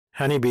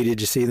Honeybee, did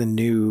you see the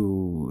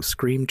new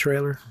Scream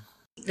trailer?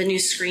 The new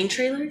Scream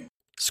trailer?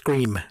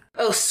 Scream.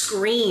 Oh,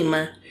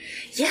 Scream.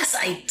 Yes,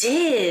 I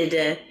did.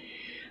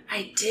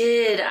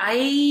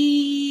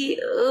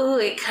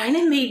 It kind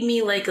of made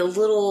me like a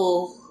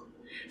little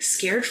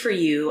scared for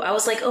you. I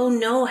was like, oh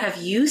no, have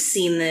you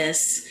seen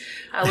this?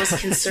 I was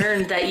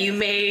concerned that you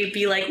may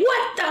be like,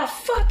 what the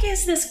fuck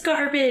is this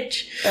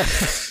garbage?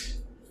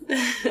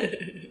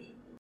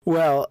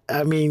 Well,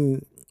 I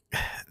mean,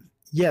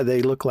 yeah,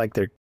 they look like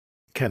they're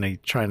kind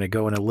of trying to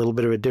go in a little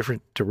bit of a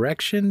different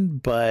direction,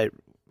 but,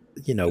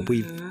 you know,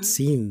 we've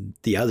seen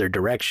the other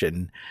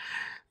direction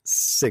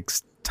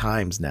 6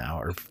 times now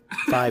or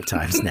 5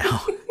 times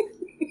now.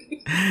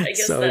 I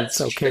guess so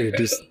that's it's okay true. to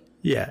do,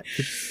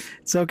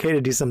 it's okay to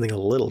do something a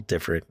little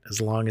different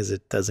as long as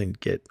it doesn't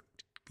get,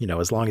 you know,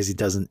 as long as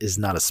is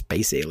not a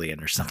space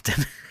alien or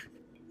something.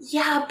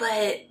 Yeah,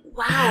 but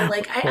wow,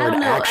 like I or don't an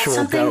know,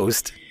 actual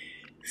ghost.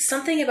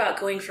 Something about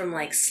going from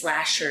like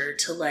slasher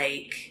to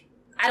like,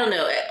 I don't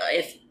know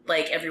if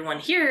like everyone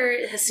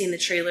here has seen the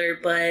trailer,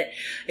 but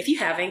if you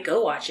haven't,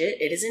 go watch it.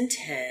 It is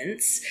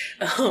intense.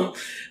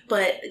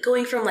 But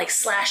going from like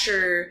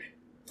slasher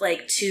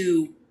like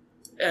to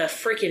a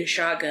freaking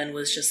shotgun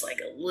was just like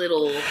a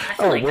little, I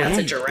feel like that's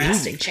a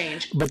drastic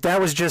change. But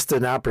that was just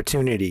an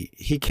opportunity.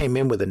 He came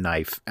in with a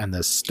knife and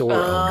the store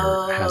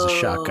owner has a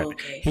shotgun.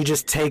 Okay. He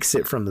just takes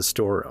it from the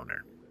store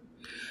owner.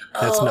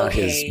 That's not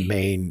his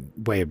main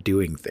way of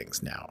doing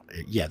things now.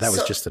 Yeah, that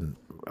was just a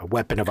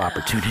weapon of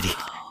opportunity.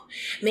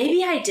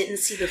 Maybe I didn't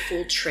see the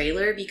full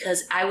trailer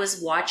because I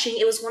was watching,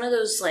 it was one of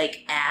those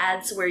like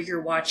ads where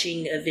you're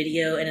watching a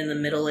video and in the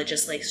middle it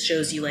just like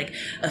shows you like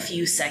a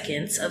few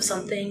seconds of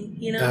something,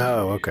 you know?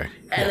 Oh, okay.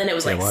 And then it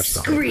was like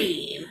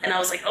Scream. And I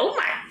was like, oh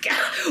my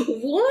God,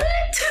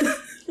 what?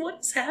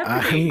 What's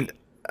happening?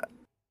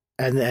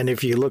 And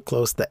if you look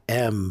close, the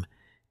M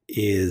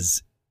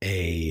is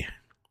a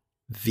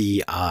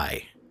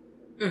VI.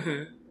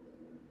 Mm-hmm.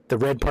 The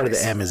red part of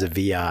the M is a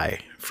VI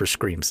for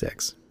Scream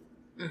 6.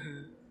 Mm-hmm.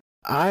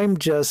 I'm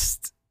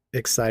just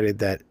excited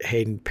that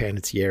Hayden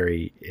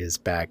Panettiere is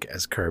back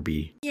as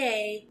Kirby.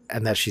 Yay.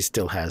 And that she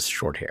still has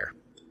short hair.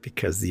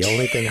 Because the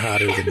only thing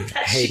hotter than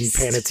Hayden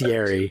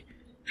Panettiere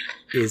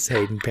is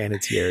Hayden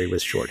Panettiere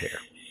with short hair.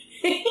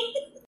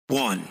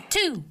 1,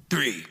 2,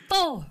 3,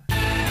 4.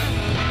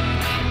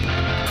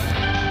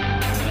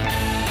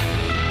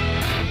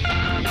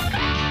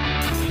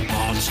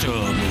 Monster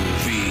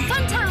movie.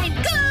 Fun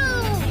time, go!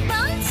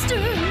 Monster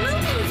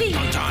movie.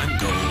 Fun time,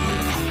 go.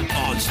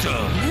 Monster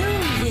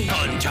Movie.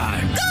 Fun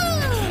time, Go!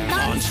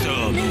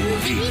 Monster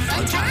movie.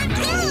 Fun time,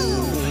 go.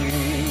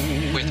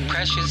 With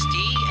Precious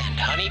D and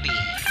Honeybee.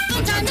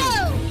 Fun time,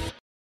 go!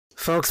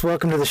 Folks,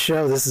 welcome to the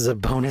show. This is a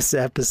bonus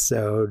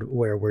episode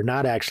where we're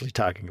not actually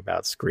talking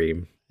about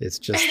Scream. It's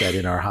just that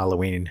in our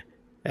Halloween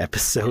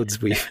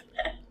episodes, we've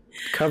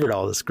covered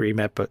all the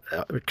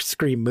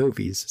Scream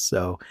movies.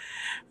 So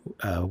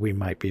we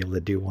might be able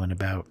to do one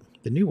about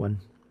the new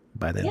one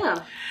by then.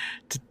 Yeah.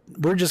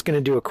 We're just going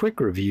to do a quick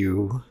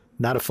review,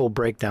 not a full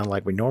breakdown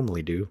like we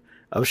normally do,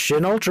 of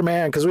Shin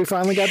Ultraman, because we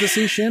finally got to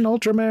see Shin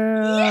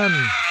Ultraman.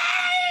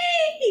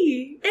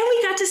 Yay! And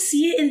we got to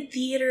see it in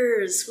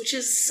theaters, which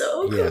is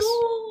so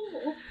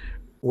cool.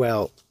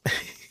 Well,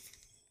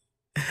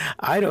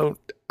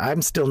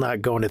 I'm still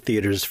not going to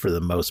theaters for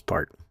the most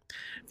part,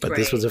 but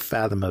this was a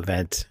Fathom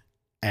event,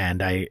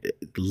 and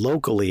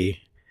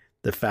locally,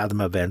 the Fathom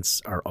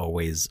events are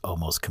always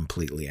almost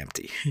completely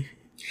empty.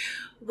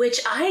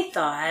 Which I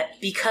thought,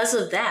 because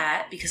of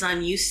that, because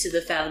I'm used to the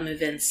Fathom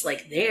events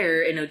like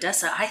there in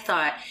Odessa, I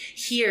thought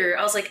here,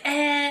 I was like,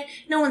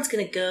 no one's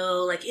gonna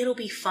go, like it'll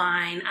be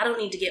fine. I don't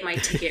need to get my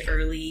ticket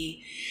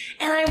early.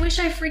 And I wish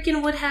I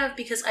freaking would have,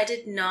 because I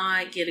did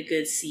not get a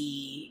good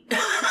seat.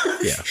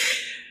 Yeah.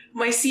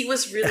 My seat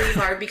was really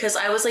hard because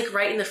I was like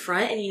right in the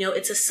front, and you know,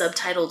 it's a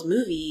subtitled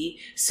movie.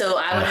 So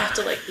I would have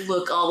to like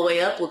look all the way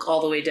up, look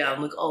all the way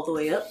down, look all the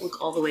way up, look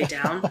all the way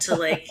down to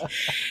like,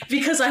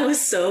 because I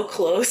was so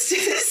close to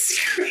the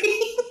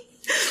screen.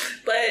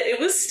 But it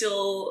was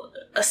still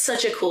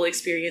such a cool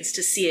experience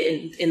to see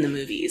it in the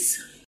movies.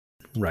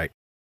 Right.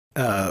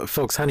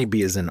 Folks,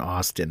 Honeybee is in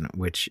Austin,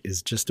 which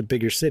is just a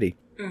bigger city.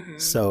 Mm-hmm.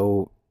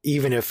 So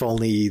even if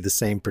only the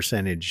same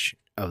percentage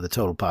of the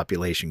total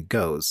population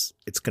goes,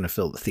 it's going to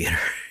fill the theater.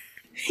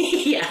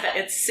 Yeah,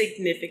 it's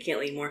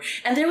significantly more.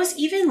 And there was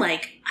even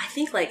like, I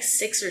think like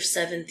 6 or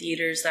 7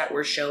 theaters that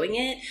were showing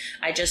it.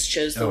 I just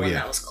chose the one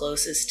that was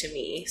closest to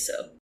me. So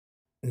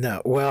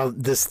no, well,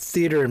 this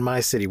theater in my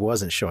city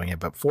wasn't showing it,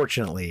 but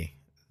fortunately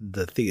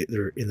the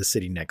theater in the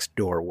city next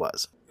door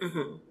was.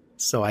 Mm-hmm.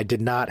 So I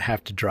did not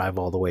have to drive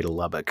all the way to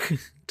Lubbock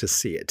to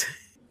see it.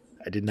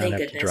 I did not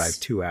have to drive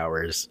 2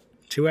 hours.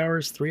 2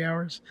 hours? 3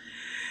 hours?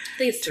 I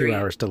think it's 3. 2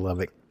 hours to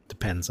Lubbock.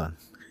 Depends on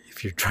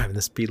if you're driving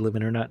the speed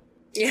limit or not.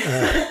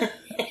 Yeah.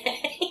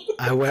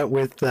 I went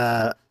with,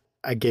 I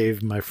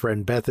gave my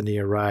friend Bethany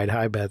a ride.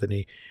 Hi,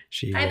 Bethany.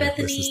 She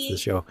listens to the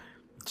show.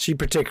 She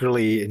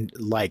particularly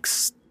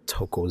likes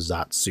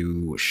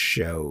tokusatsu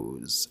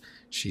shows.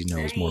 She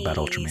knows more about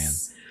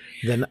Ultraman.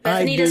 than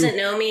Bethany I do. doesn't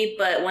know me,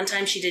 but one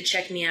time she did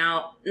check me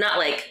out. Not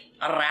like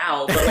a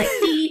row, but like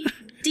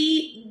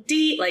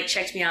D, like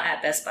checked me out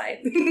at Best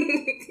Buy.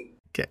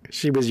 Okay,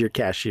 she was your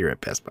cashier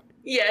at Best Buy.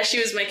 Yeah, she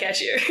was my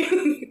cashier.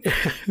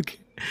 Okay.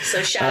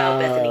 So shout out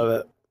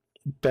Bethany.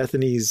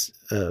 Bethany's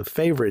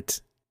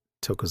favorite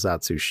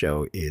tokusatsu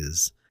show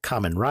is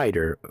Kamen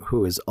Rider,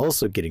 who is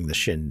also getting the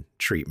Shin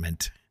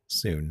treatment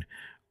soon.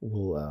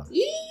 We'll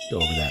go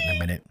over that in a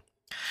minute.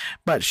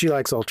 But she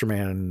likes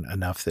Ultraman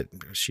enough that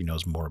she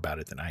knows more about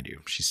it than I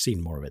do. She's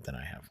seen more of it than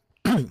I have.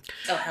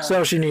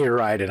 So she needed a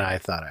ride, and I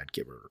thought I'd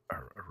give her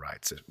a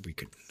ride so we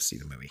could see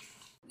the movie.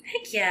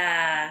 Heck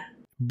yeah.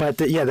 But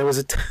there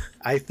was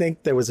I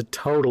think there was a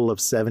total of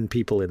 7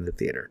 people in the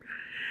theater,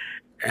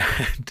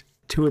 and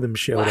 2 of them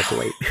showed up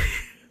late.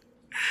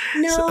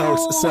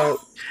 No. So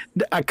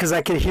because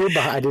I could hear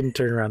behind, I didn't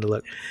turn around to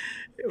look.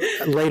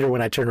 Later,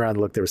 when I turned around to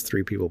look, there was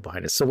 3 people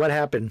behind us. So what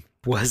happened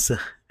was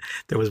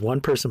there was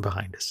one person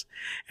behind us,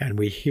 and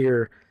we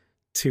hear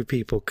 2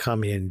 people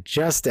come in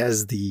just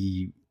as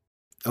the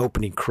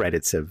opening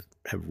credits have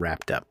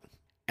wrapped up.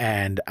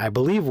 And I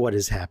believe what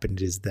has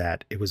happened is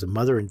that it was a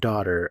mother and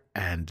daughter,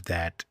 and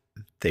that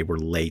they were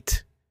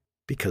late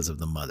because of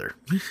the mother.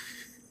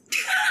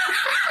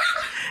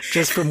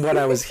 Just from what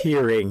I was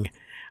hearing,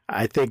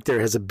 I think there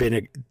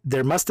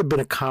must have been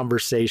a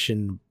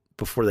conversation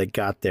before they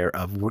got there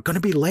of, we're going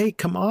to be late.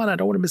 Come on. I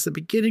don't want to miss the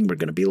beginning. We're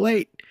going to be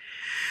late.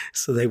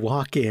 So they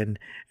walk in,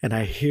 and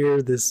I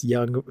hear this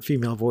young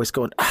female voice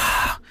going,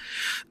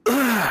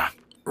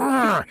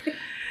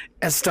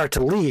 and start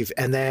to leave.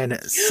 And then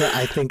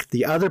I think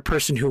the other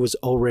person who was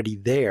already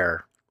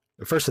there,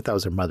 at first I thought it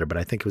was her mother, but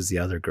I think it was the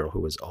other girl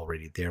who was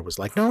already there, was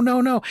like,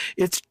 no.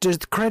 It's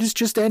just, the credits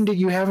just ended.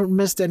 You haven't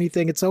missed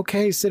anything. It's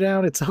okay. Sit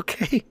down. It's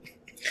okay.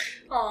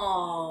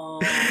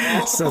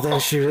 Aww. So then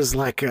she was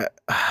like, okay.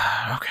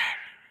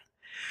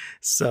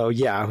 So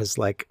yeah, I was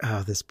like,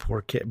 oh, this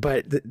poor kid.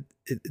 But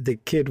the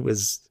kid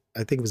was,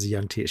 I think it was a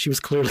young teen. She was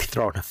clearly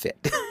throwing a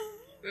fit.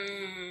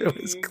 It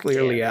was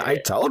clearly, I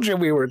told you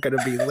we were going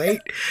to be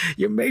late.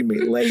 You made me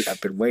late. I've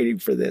been waiting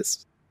for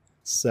this.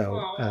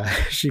 So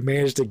she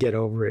managed to get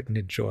over it and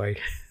enjoy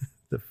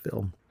the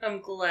film. I'm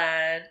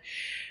glad.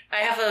 I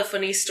have a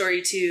funny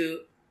story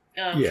too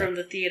from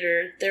the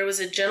theater. There was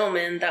a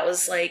gentleman that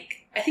was like,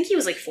 I think he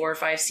was like 4 or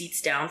 5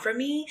 seats down from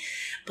me,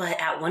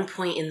 but at one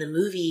point in the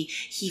movie,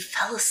 he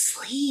fell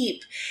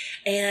asleep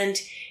and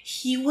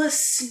he was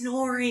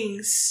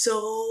snoring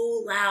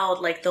so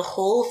loud. Like the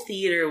whole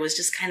theater was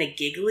just kind of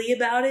giggly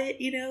about it,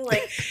 you know,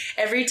 like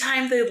every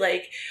time the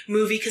like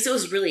movie, cause it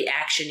was really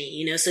actiony,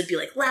 you know, so it'd be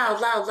like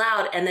loud, loud,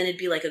 loud. And then it'd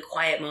be like a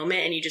quiet moment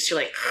and you just hear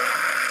like,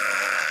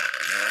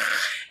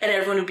 and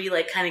everyone would be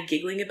like kind of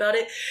giggling about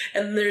it.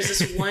 And there's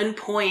this one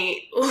point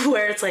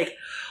where it's like,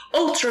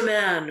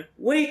 Ultraman,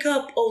 wake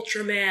up,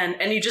 Ultraman.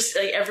 And you just,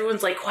 like,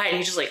 everyone's, like, quiet, and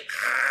you just, like,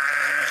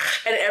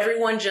 and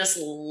everyone just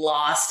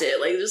lost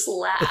it, like, just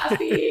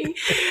laughing.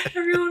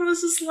 Everyone was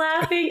just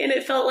laughing, and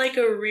it felt like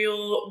a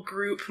real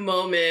group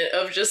moment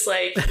of just,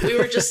 like,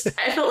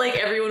 I felt like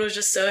everyone was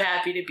just so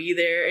happy to be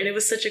there, and it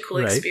was such a cool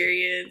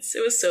experience.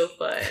 It was so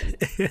fun.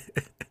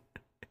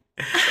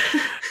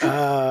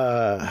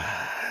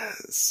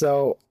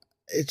 So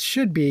it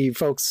should be,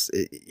 folks,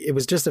 it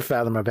was just a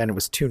Fathom event. It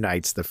was 2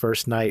 nights. The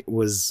first night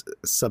was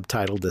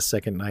subtitled. The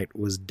second night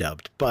was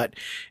dubbed. But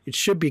it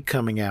should be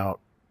coming out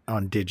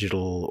on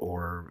digital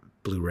or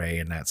Blu-ray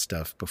and that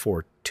stuff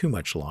before too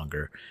much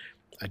longer.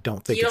 I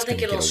don't think it's going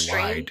to get a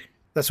wide.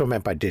 That's what I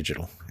meant by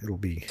digital. It'll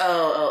be.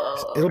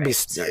 It'll be.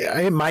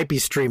 It might be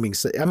streaming.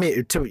 I mean,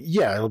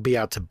 it'll be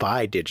out to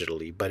buy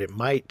digitally, but it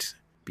might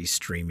be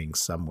streaming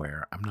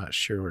somewhere. I'm not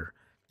sure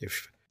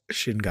if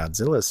Shin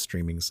Godzilla is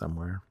streaming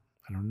somewhere.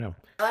 I don't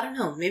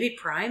know. Maybe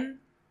Prime?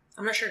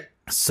 I'm not sure.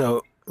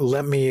 So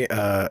let me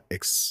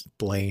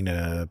explain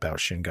about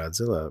Shin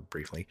Godzilla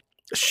briefly.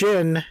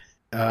 Shin,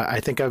 I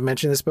think I've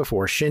mentioned this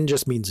before. Shin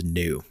just means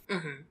new.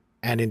 Mm-hmm.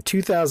 And in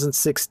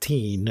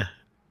 2016,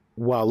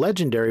 while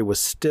Legendary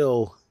was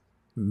still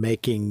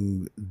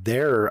making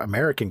their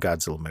American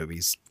Godzilla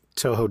movies,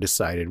 Toho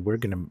decided we're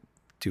going to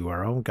do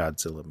our own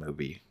Godzilla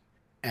movie.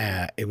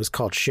 It was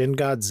called Shin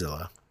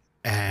Godzilla,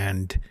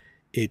 and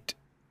it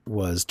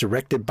was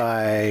directed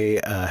by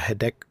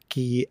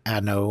Hideki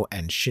Anno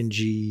and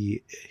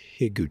Shinji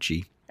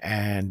Higuchi,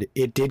 and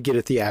it did get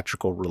a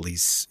theatrical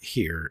release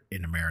here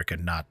in America,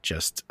 not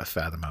just a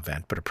Fathom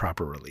event, but a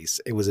proper release.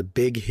 It was a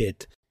big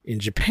hit in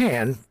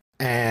Japan,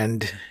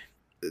 and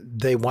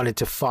they wanted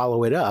to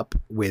follow it up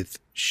with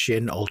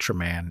Shin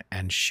Ultraman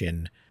and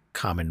Shin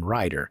Kamen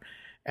Rider.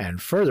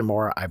 And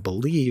furthermore, I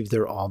believe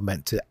they're all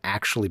meant to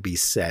actually be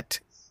set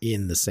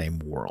in the same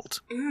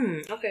world.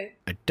 Okay.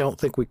 I don't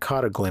think we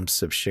caught a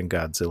glimpse of Shin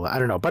Godzilla. I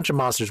don't know. A bunch of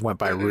monsters went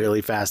by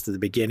really fast at the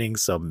beginning,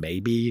 so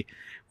maybe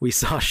we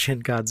saw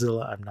Shin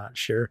Godzilla. I'm not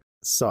sure.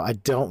 So I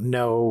don't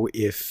know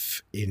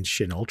if in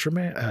Shin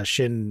Ultraman,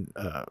 Shin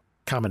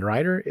Kamen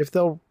Rider, if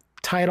they'll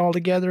tie it all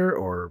together,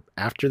 or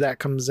after that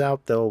comes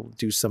out, they'll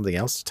do something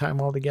else to tie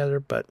them all together.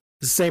 But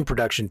the same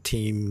production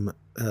team,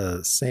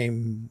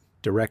 same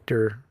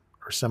director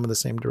or or some of the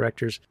same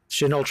directors.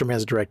 Shin Ultraman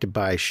is directed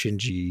by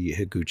Shinji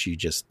Higuchi,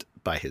 just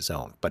by his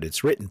own, but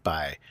it's written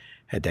by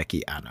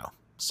Hideki Anno.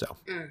 So,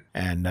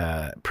 and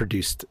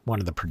produced,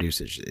 one of the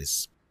producers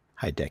is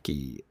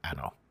Hideki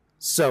Anno.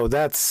 So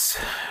that's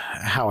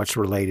how it's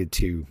related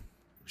to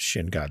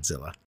Shin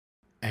Godzilla.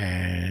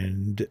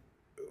 And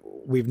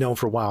we've known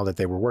for a while that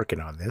they were working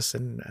on this,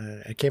 and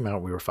it came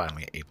out. We were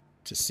finally able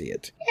to see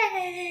it.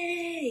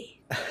 Yay!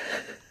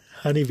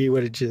 Honeybee,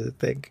 what did you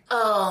think?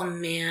 Oh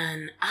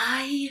man,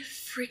 I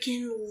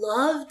freaking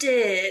loved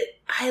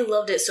it. I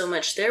loved it so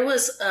much. There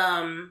was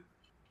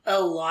a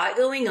lot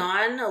going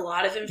on, a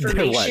lot of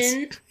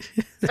information.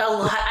 A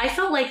lot. I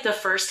felt like the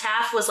first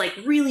half was like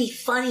really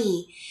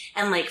funny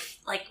and like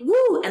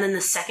woo, and then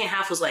the second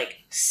half was like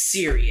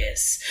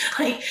serious.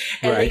 Like,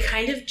 and they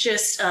kind of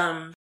just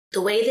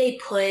the way they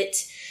put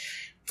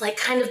like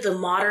kind of the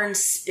modern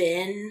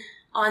spin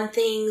on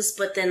things,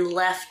 but then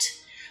left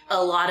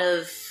a lot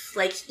of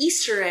like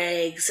Easter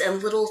eggs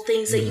and little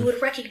things that you would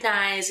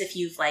recognize if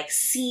you've like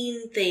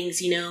seen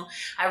things, you know.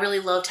 I really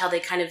loved how they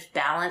kind of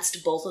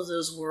balanced both of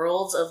those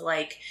worlds of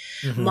like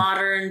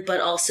modern, but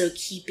also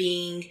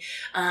keeping,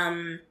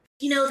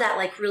 you know, that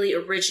like really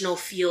original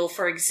feel.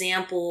 For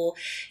example,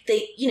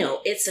 they, you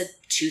know, it's a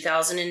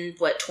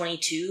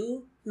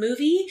 2022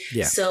 movie.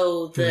 Yeah.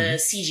 So the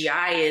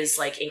CGI is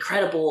like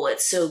incredible.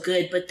 It's so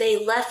good, but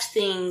they left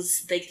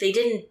things like they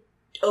didn't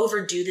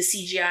overdo the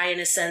CGI in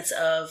a sense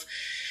of,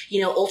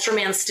 you know,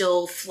 Ultraman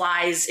still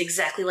flies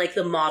exactly like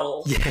the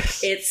model.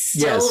 Yes. It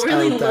still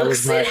really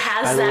looks, it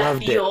has that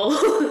feel.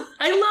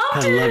 I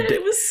loved it.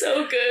 It was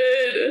so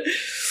good.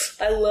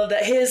 I love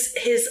that. His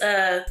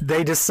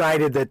they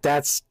decided that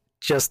that's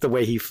just the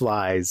way he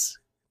flies.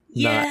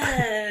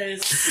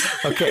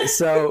 Yes. Okay,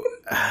 so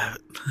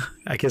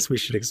I guess we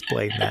should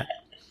explain that.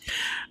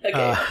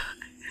 Okay.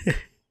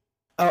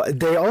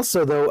 They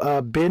also,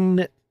 though,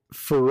 Bin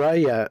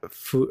Furuya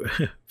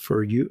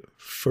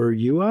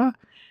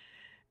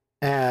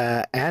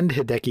and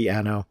Hideki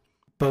Anno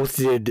both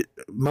did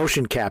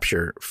motion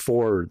capture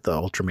for the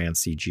Ultraman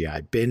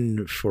CGI.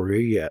 Bin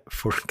Furuya,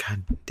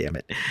 God damn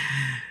it,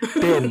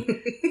 Bin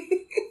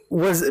he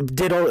was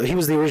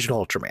the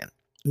original Ultraman,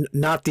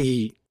 not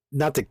the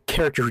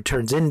character who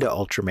turns into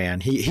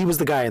Ultraman. He was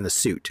the guy in the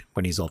suit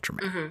when he's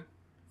Ultraman.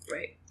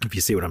 Right. If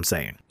you see what I'm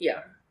saying.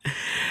 Yeah.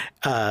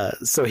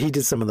 So he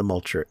did some of the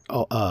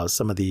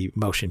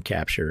motion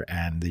capture,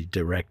 and the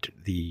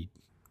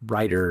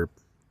writer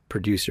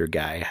producer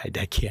guy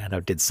Hideki Anno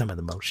did some of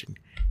the motion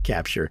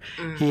capture.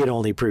 He had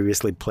only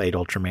previously played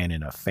Ultraman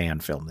in a fan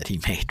film that he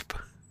made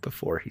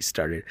before he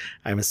started.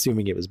 I'm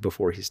assuming it was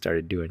before he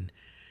started doing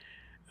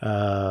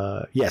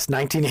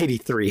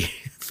 1983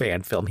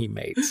 fan film he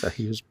made. So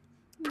he was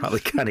probably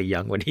kind of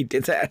young when he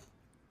did that.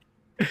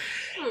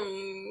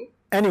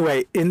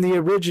 Anyway, in the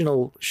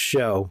original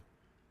show,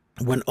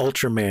 when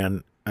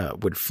Ultraman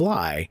would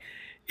fly,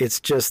 it's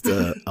just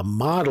a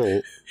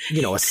model,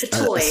 you know, a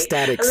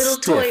static, a little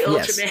stiff. toy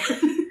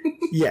Ultraman.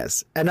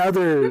 Yes, and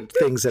other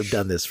things have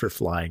done this for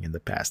flying in the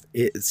past.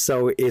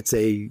 So it's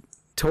a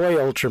toy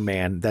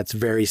Ultraman that's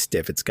very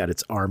stiff. It's got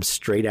its arms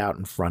straight out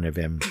in front of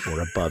him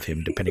or above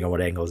him, depending on what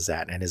angle it's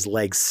at, and his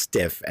legs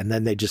stiff. And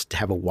then they just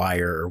have a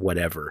wire or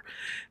whatever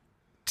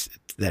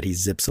that he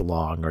zips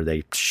along, or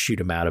they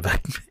shoot him out of an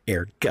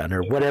air gun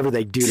or whatever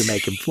they do to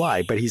make him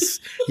fly. But he's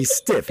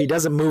stiff. He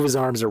doesn't move his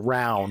arms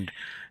around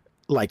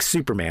like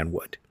Superman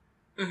would.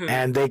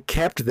 And they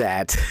kept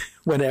that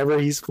whenever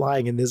he's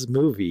flying in this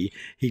movie.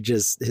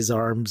 His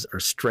arms are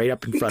straight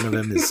up in front of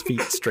him, his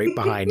feet straight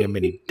behind him,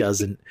 and he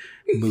doesn't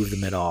move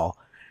them at all.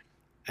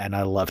 And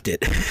I loved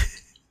it.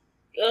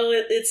 Oh,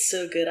 it's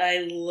so good.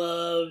 I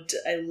loved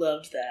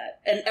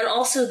that. And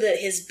also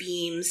his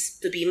beams,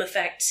 the beam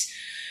effect,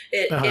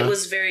 it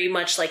was very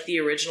much like the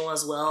original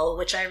as well,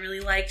 which I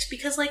really liked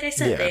because, like I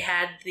said, they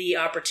had the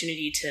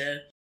opportunity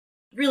to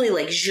really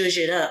like zhuzh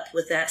it up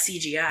with that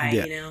CGI,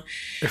 you know?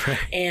 Right.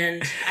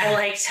 And I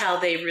liked how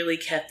they really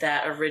kept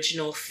that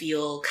original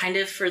feel kind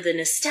of for the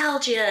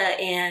nostalgia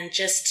and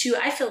just to,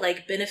 I feel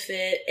like,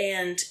 benefit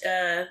and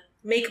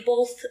make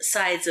both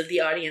sides of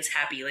the audience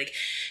happy. Like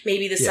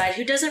maybe the side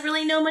who doesn't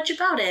really know much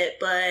about it,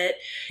 but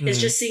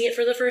is just seeing it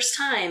for the first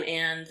time,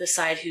 and the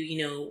side who,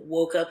 you know,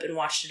 woke up and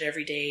watched it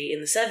every day in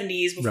the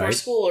 70s before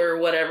school or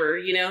whatever,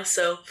 you know?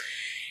 So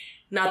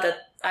not that,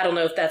 I don't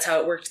know if that's how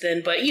it worked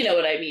then, but you know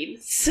what I mean.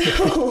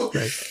 So,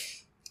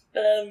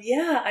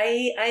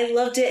 I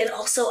loved it. And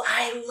also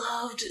I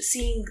loved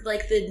seeing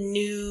like the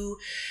new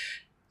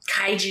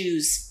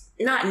kaijus,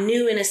 not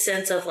new in a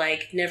sense of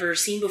like never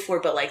seen before,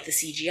 but like the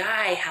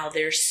CGI, how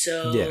they're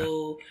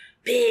so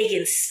big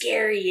and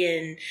scary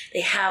and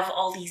they have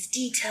all these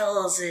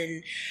details,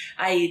 and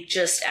I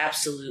just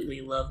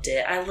absolutely loved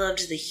it. I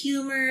loved the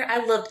humor.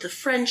 I loved the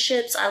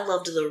friendships. I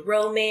loved the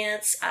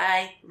romance.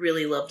 I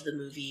really loved the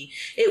movie.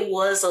 It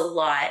was a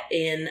lot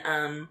in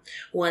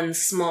one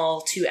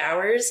small 2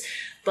 hours,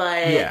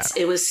 but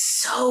it was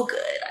so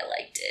good. I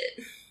liked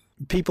it.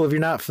 People, if you're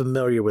not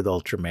familiar with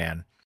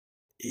Ultraman,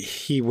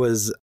 he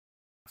was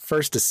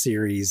first a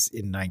series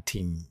in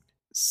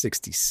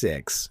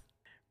 1966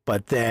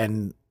 But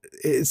then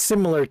it's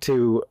similar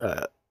to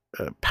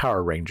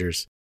Power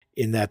Rangers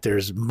in that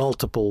there's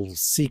multiple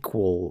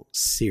sequel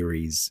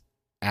series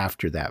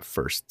after that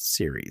first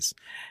series.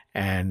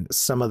 And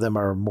some of them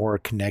are more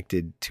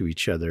connected to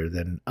each other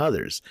than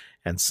others.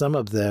 And some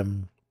of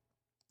them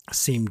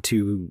seem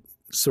to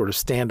sort of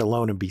stand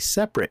alone and be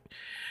separate.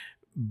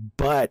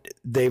 But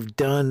they've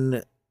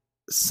done,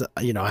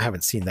 I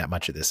haven't seen that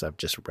much of this. I've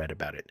just read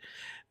about it.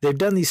 They've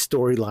done these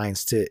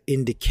storylines to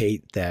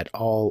indicate that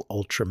all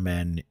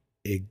Ultramen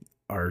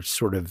are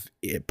sort of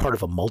part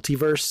of a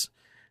multiverse.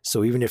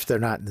 So even if they're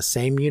not in the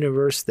same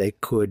universe, they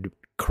could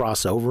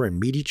cross over and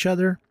meet each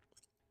other.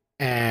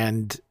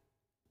 And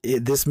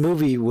this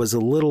movie was a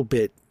little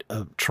bit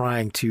of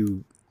trying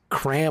to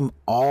cram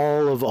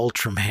all of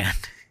Ultraman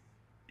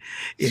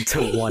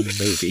into one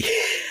movie.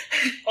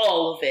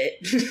 All of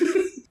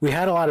it. We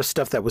had a lot of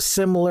stuff that was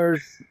similar,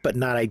 but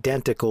not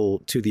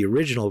identical to the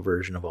original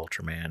version of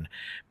Ultraman.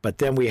 But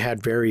then we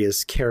had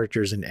various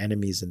characters and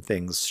enemies and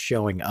things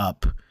showing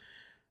up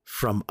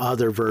from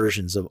other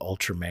versions of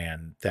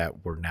Ultraman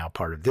that were now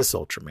part of this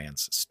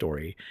Ultraman's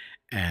story.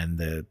 And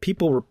the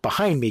people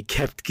behind me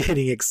kept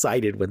getting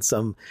excited when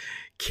some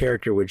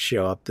character would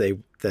show up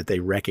that they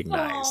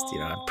recognized.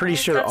 I'm pretty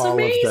sure all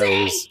amazing. Of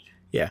those.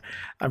 Yeah,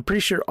 I'm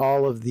pretty sure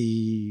all of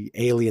the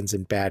aliens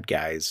and bad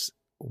guys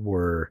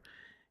were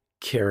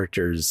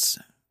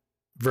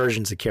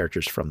versions of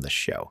characters from the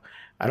show.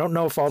 I don't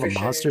know if all the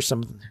monsters,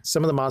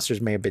 some of the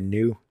monsters may have been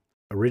new,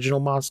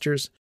 original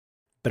monsters,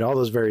 but all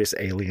those various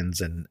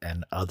aliens and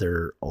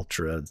other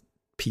Ultra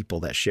people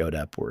that showed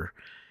up were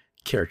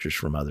characters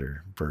from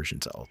other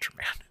versions of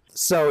Ultraman.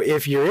 So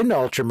if you're into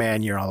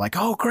Ultraman, you're all like,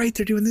 oh, great,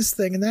 they're doing this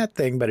thing and that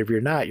thing. But if you're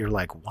not, you're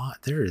like,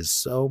 what? There is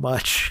so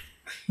much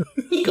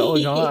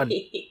going on.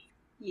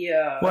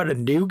 Yeah. What, a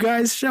new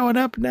guy's showing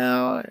up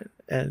now?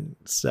 And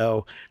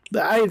so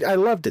I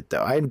loved it,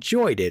 though. I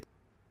enjoyed it,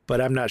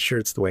 but I'm not sure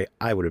it's the way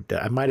I would have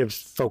done. I might have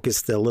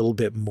focused a little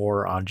bit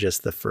more on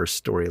just the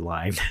first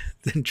storyline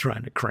than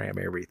trying to cram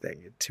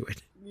everything into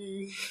it.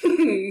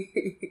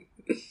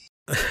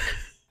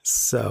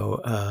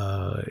 So,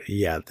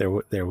 yeah,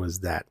 there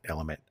was that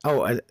element.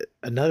 Oh,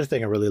 another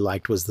thing I really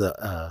liked was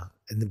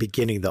in the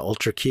beginning, the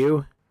Ultra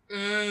Q.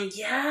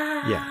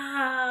 Yeah.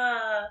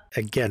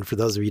 Again, for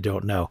those of you who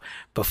don't know,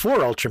 before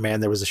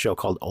Ultraman, there was a show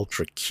called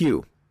Ultra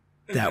Q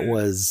that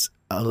was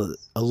a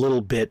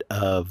little bit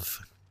of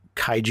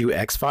Kaiju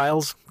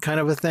X-Files kind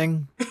of a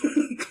thing.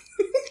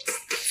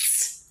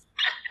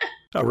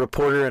 A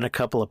reporter and a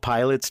couple of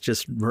pilots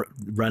just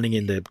running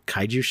into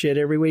kaiju shit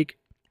every week.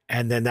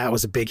 And then that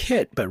was a big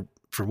hit. But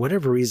for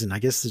whatever reason, I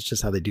guess it's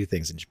just how they do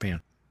things in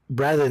Japan.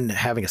 Rather than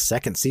having a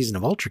second season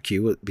of Ultra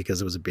Q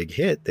because it was a big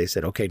hit, they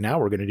said, okay, now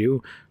we're going to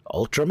do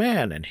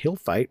Ultraman and he'll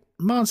fight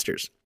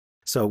monsters.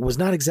 So it was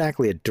not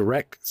exactly a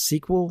direct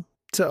sequel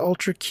to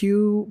Ultra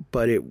Q,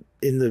 but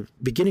in the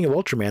beginning of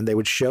Ultraman, they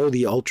would show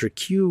the Ultra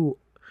Q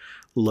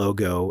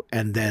logo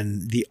and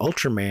then the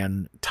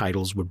Ultraman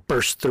titles would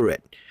burst through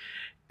it.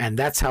 And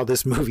that's how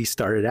this movie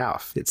started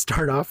off. It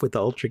started off with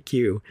the Ultra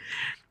Q.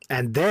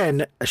 And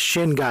then a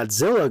Shin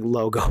Godzilla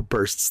logo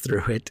bursts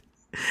through it.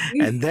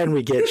 And then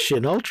we get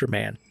Shin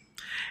Ultraman.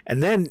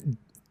 And then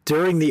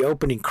during the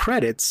opening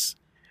credits,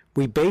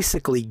 we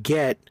basically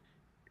get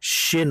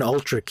Shin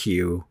Ultra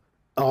Q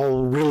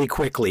all really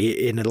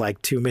quickly in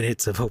like 2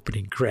 minutes of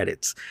opening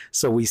credits.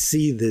 So we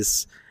see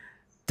this,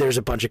 there's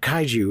a bunch of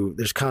kaiju.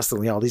 There's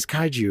constantly all these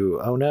kaiju.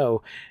 Oh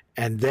no.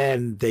 And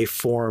then they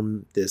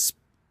form this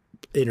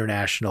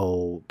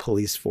international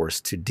police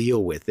force to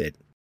deal with it.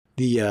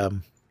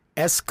 The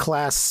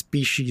S-Class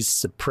Species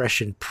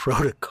Suppression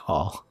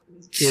Protocol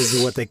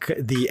is what the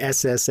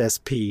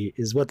SSSP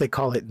is what they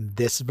call it in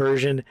this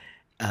version.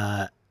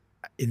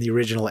 In the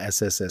original,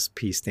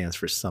 SSSP stands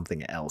for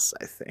something else,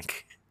 I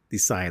think. The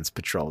Science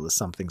Patrol, the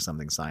something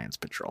Science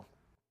Patrol.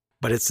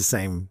 But it's the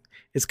same.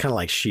 It's kind of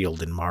like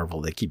S.H.I.E.L.D. in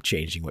Marvel. They keep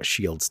changing what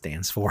S.H.I.E.L.D.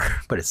 stands for,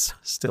 but it's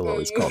still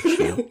always called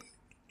S.H.I.E.L.D.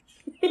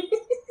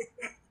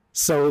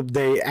 So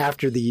they,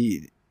 after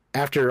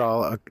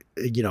all,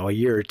 a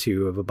year or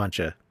two of a bunch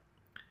of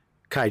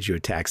kaiju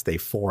attacks, they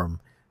form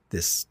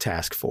this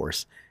task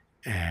force,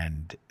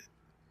 and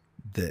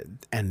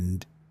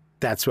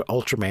that's what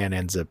Ultraman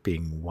ends up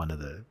being. One of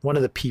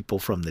the people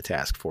from the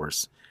task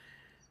force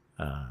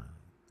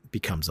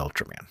becomes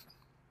Ultraman.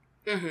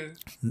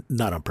 Mm-hmm.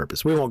 Not on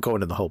purpose. We won't go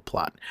into the whole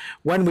plot.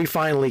 When we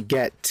finally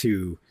get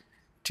to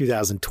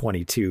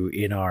 2022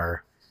 in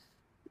our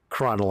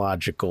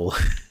chronological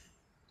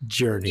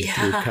journey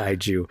through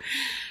kaiju,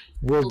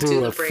 we'll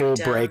do a full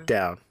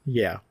breakdown.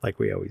 Yeah, like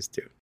we always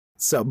do.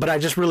 So, but I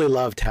just really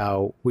loved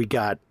how we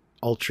got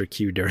Ultra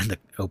Q during the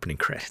opening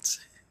credits.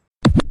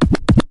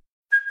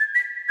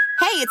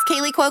 Hey, it's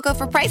Kaylee Cuoco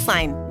for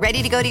Priceline.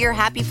 Ready to go to your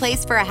happy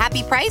place for a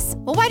happy price?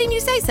 Well, why didn't you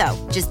say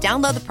so? Just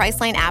download the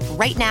Priceline app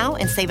right now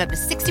and save up to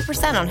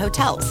 60% on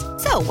hotels.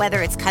 So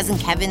whether it's Cousin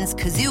Kevin's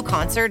Kazoo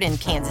Concert in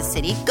Kansas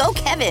City, go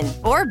Kevin,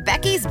 or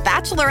Becky's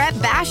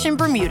Bachelorette Bash in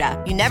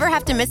Bermuda, you never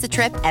have to miss a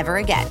trip ever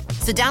again.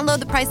 So download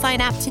the Priceline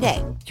app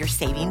today. Your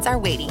savings are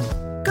waiting.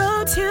 Go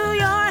Go to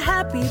your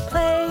happy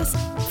place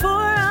for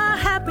a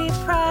happy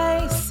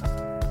price.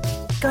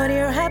 Go to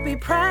your happy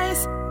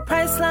price,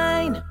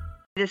 Priceline.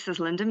 This is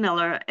Linda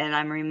Miller, and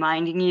I'm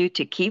reminding you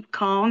to keep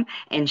calm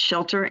and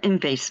shelter in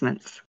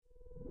basements.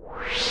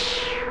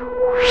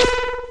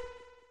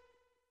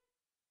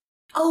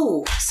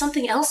 Oh,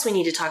 something else we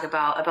need to talk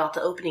about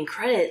the opening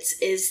credits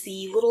is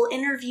the little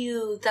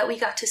interview that we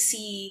got to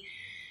see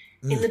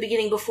in the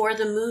beginning before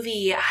the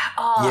movie.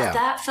 Oh, Yeah.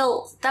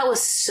 that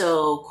was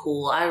so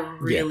cool. I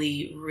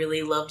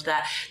really loved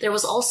that. There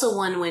was also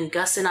one when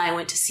Gus and I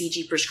went to see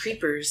Jeepers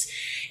Creepers,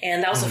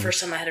 and that was the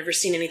first time I had ever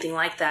seen anything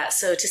like that.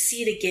 So to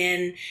see it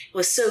again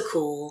was so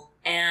cool.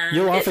 And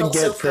You'll it often felt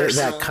get so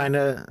personal. that kind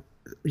of.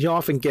 You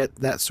often get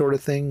that sort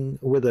of thing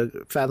with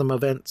a Fathom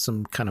event,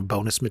 some kind of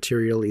bonus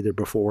material either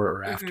before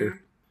or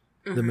after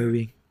the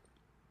movie.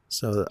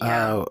 So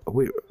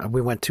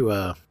we went to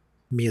a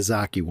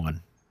Miyazaki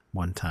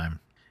one time,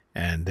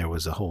 and there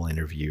was a whole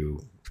interview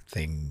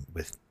thing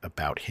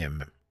about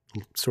him,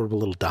 sort of a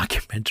little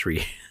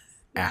documentary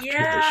after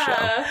the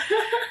show.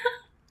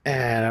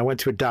 And I went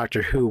to a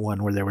Doctor Who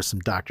one where there was some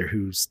Doctor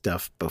Who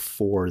stuff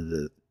before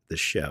the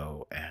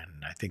show,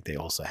 and I think they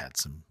also had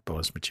some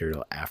bonus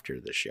material after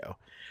the show.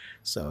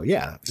 So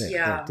they'll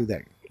do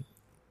that.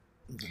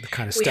 The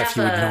kind of stuff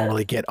you would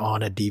normally get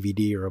on a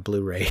DVD or a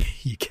Blu-ray,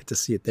 you get to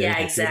see it there. Yeah,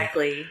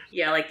 exactly.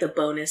 Yeah, like the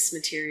bonus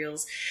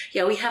materials.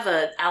 Yeah, we have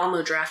a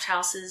Alamo Draft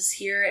Houses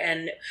here,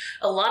 and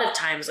a lot of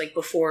times, like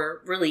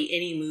before really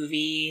any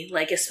movie,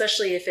 like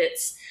especially if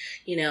it's,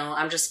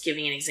 I'm just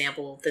giving an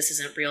example. This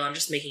isn't real. I'm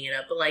just making it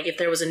up. But like if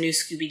there was a new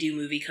Scooby-Doo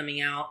movie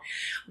coming out,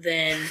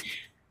 then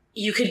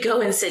you could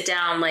go and sit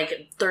down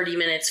like 30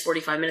 minutes,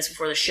 45 minutes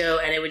before the show,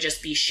 and it would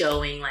just be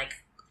showing like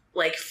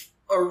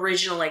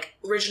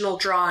original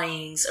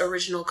drawings,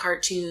 original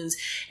cartoons,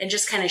 and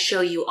just kind of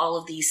show you all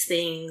of these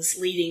things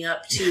leading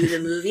up to the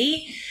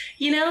movie,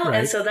 Right.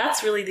 And so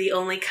that's really the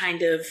only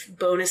kind of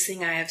bonus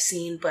thing I have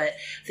seen. But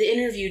the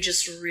interview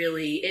just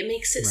it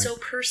makes it so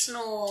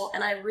personal,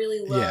 and I really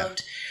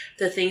loved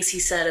the things he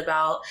said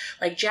about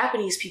like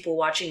Japanese people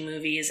watching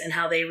movies and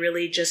how they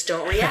really just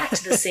don't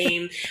react the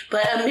same.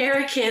 But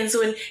Americans,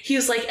 when he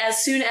was like,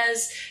 as soon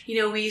as,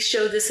 we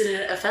showed this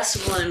in a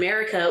festival in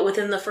America,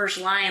 within the first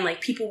line,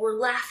 like people were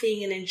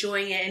laughing and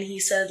enjoying it. And he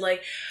said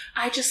like,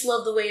 I just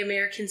love the way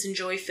Americans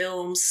enjoy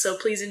films. So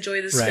please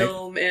enjoy this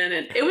film. And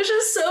it was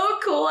just so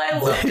cool. I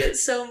loved it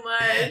so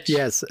much.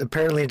 Yes.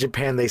 Apparently in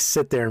Japan, they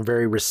sit there and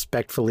very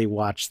respectfully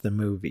watch the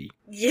movie.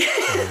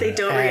 Yeah, they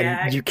don't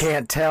react. You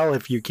can't tell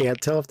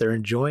if they're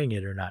enjoying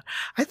it or not.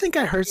 I think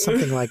I heard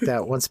something like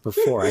that once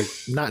before. I'm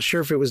not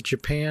sure if it was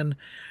Japan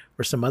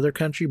or some other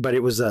country, but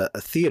it was a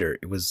theater.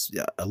 It was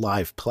a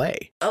live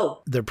play.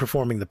 Oh. They're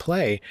performing the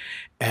play,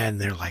 and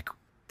they're like,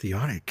 the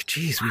audience,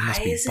 geez, we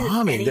must be isn't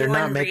bombing. They're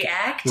not making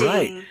reacting?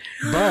 Right.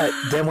 But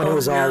then when it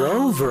was all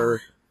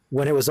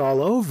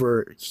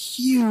over,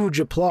 huge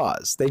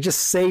applause. They just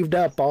saved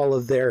up all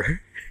of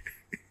their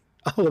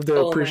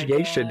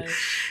appreciation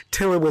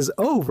till it was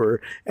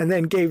over, and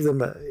then gave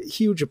them a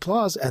huge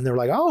applause, and they're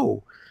like,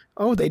 oh,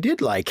 they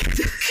did like it.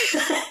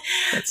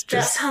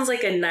 That sounds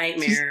like a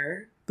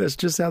nightmare. That's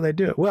just how they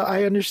do it. Well,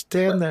 I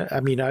understand that.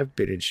 I mean, I've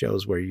been in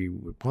shows where you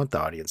would want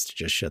the audience to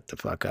just shut the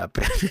fuck up.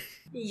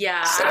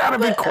 Yeah. Sit down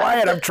and be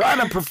quiet. I'm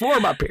trying to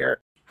perform up here.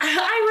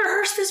 I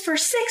rehearsed this for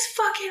 6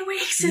 fucking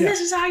weeks, and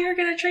this is how you're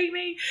gonna treat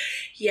me.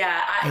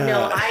 Yeah, I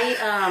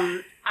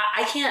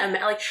can't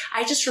imagine. Like,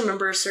 I just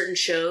remember certain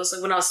shows,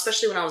 like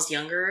especially when I was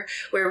younger,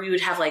 where we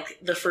would have like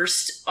the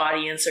first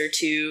audience or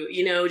two,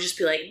 just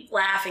be like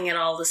laughing at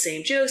all the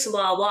same jokes and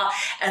blah, blah, blah.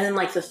 And then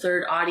like the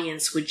third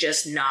audience would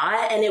just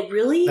not. And it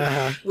really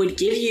would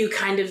give you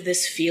kind of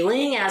this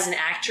feeling as an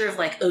actor of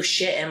like, oh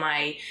shit, am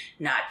I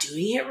not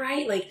doing it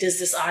right? Like, does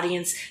this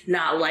audience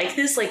not like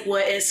this? Like,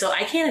 what is, so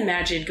I can't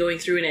imagine going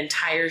through an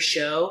entire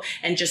show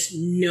and just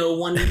no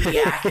one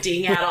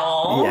reacting at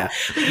all. Yeah.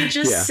 Like, it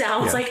just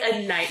sounds like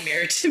a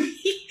nightmare to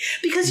me,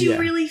 because you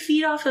really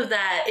feed off of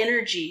that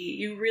energy.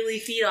 You really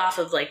feed off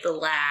of like the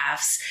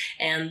laughs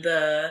and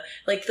the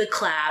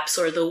claps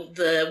or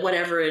the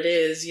whatever it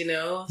is,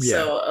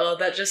 So,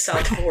 that just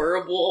sounds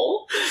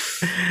horrible.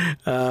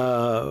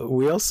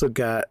 We also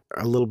got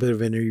a little bit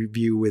of an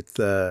interview with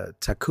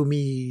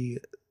Takumi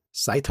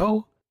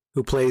Saito,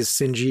 who plays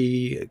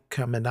Shinji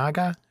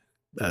Kaminaga,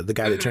 the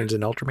guy that turns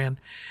in Ultraman.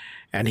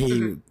 And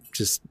he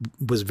just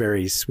was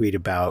very sweet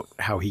about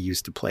how he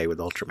used to play with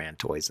Ultraman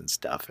toys and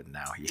stuff. And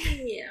now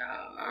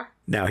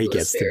he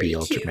gets to be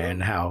Ultraman,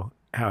 and how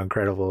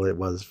incredible it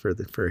was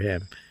for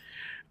him.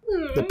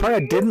 The part I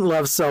didn't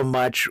love so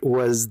much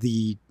was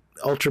the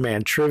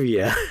Ultraman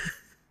trivia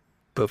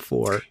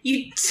before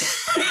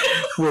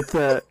with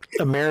the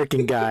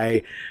American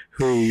guy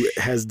who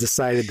has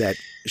decided that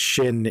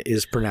Shin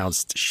is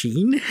pronounced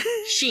Sheen.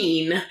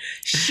 Sheen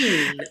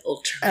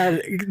Ultraman.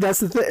 And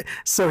that's the thing.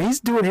 So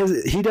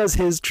he does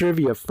his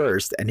trivia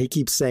first, and he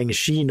keeps saying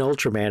Sheen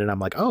Ultraman, and I'm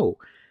like, oh,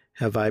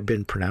 have I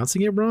been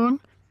pronouncing it wrong?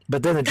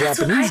 But then the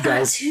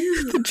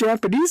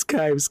Japanese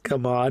guys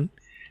come on,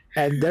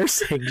 and they're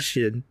saying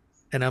Shin.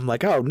 And I'm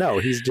like, oh no,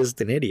 he's just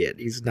an idiot.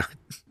 He's not.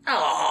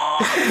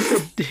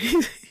 Oh,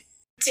 damn.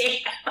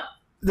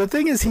 The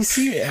thing is,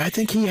 I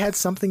think he had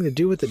something to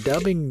do with the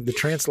dubbing, the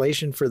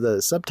translation for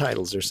the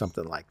subtitles or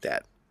something like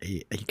that.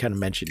 He kind of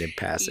mentioned in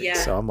passing. Yeah.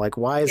 So I'm like,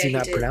 why is he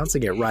not did.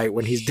 pronouncing it right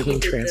when he's doing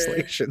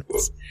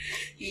translations?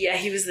 Yeah,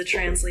 he was the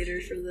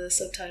translator for the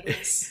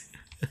subtitles.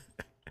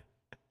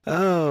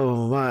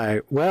 Oh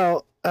my.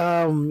 Well,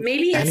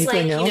 maybe it's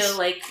like, else? you know,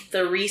 like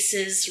the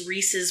Reese's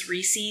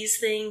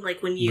thing.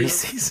 Like when you,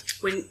 Reese's?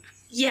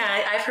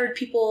 Yeah, I've heard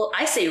people,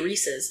 I say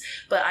Reese's,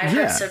 but I've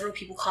heard several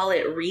people call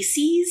it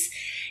Reese's.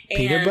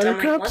 Peanut butter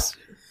cups?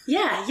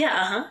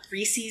 Yeah,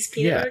 Reese's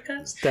peanut butter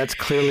cups. That's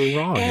clearly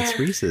wrong. It's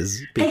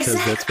Reese's because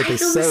that's what I they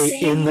feel the say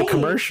same in the way.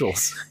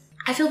 commercials.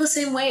 I feel the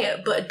same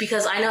way, but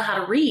because I know how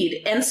to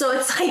read. And so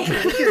it's like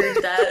weird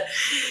that,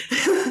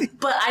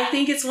 but I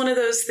think it's one of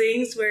those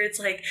things where it's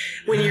like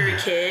when you're a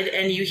kid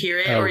and you hear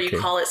it or you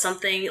call it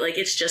something, like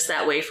it's just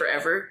that way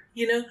forever,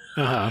 you know?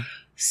 Uh-huh.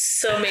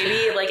 So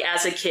maybe like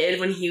as a kid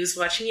when he was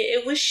watching it,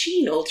 it was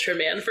Shin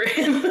Ultraman for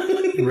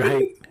him.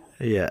 Right.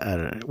 Yeah, I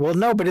don't know. Well,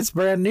 no, but it's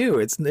brand new.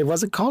 It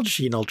wasn't called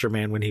Shin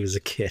Ultraman when he was a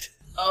kid.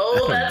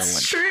 Oh,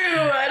 that's true.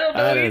 I don't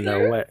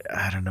know.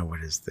 I don't know what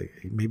his thing.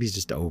 Maybe he's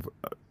just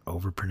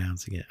over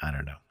pronouncing it. I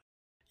don't know.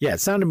 Yeah, it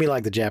sounded to me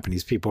like the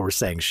Japanese people were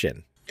saying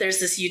Shin. There's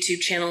this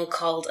YouTube channel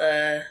called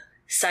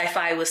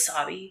Sci-Fi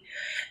Wasabi,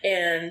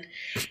 and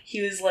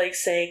he was like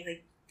saying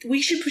like, we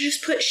should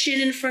just put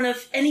Shin in front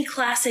of any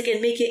classic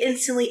and make it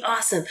instantly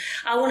awesome.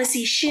 I want to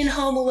see Shin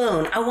Home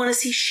Alone. I want to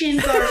see Shin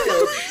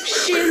Garfield.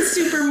 Shin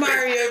Super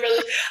Mario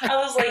Brothers. I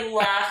was like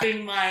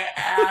laughing my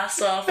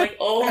ass off. Like,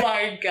 oh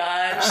my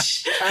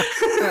gosh.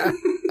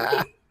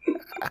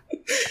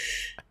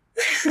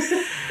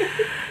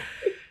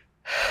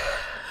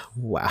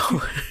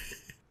 Wow.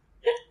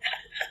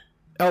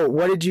 Oh,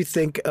 what did you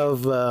think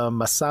of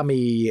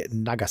Masami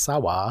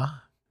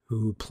Nagasawa,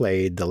 who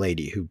played the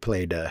lady who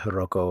played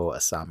Hiroko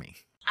Asami?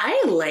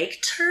 I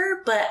liked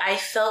her, but I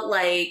felt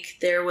like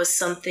there was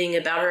something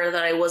about her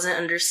that I wasn't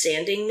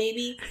understanding,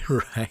 maybe.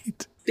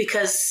 Right.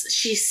 Because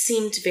she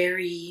seemed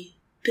very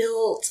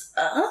built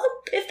up,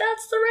 if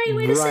that's the right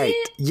way to say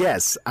it.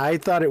 Yes, I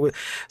thought it was.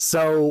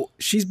 So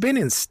she's been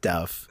in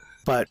stuff,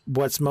 but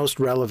what's most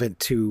relevant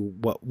to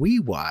what we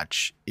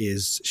watch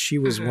is she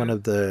was one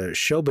of the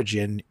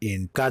Shobajin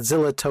in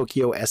Godzilla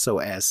Tokyo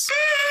SOS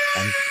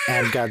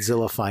and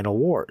Godzilla Final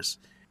Wars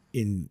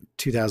in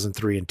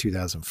 2003 and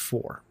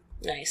 2004.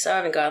 Nice. I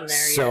haven't gotten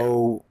there yet.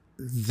 So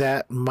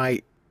that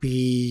might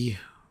be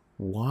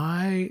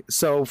why.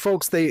 So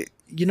folks,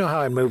 you know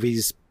how in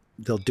movies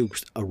they'll do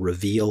a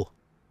reveal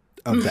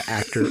of the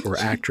actor or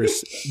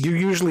actress. You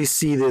usually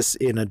see this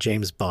in a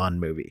James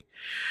Bond movie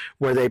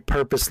where they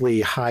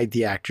purposely hide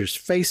the actor's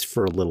face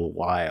for a little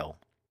while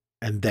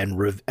and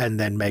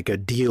then make a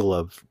deal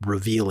of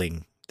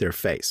revealing their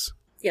face.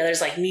 Yeah,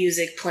 there's like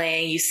music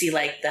playing. You see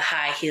like the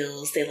high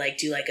heels. They like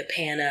do like a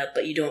pan up,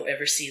 but you don't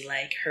ever see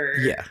like her.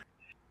 Yeah.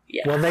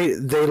 Yeah. Well,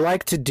 they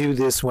like to do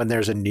this when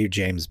there's a new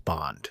James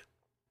Bond,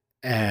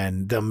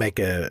 and they'll make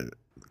a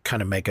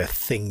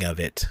thing of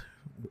it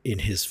in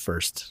his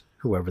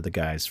whoever the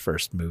guy's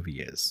first movie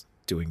is,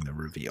 doing the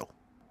reveal.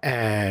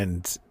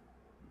 And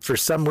for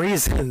some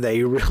reason,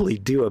 they really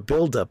do a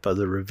buildup of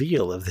the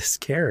reveal of this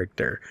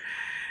character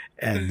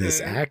and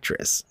this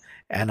actress.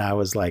 And I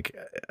was like,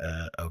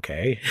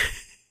 okay.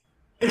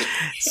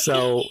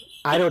 So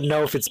I don't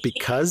know if it's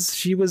because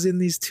she was in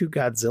these two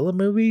Godzilla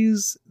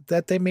movies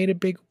that they made a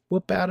big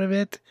whoop out of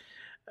it.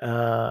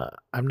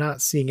 I'm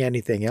not seeing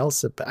anything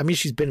else. I mean,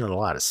 she's been in a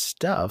lot of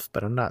stuff,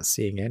 but I'm not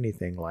seeing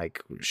anything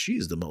like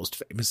she's the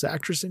most famous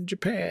actress in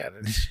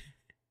Japan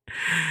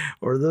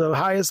or the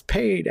highest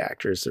paid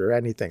actress or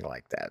anything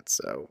like that.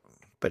 So,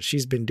 but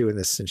she's been doing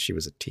this since she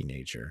was a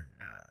teenager.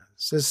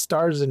 Says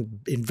stars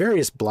in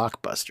various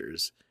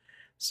blockbusters.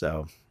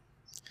 So,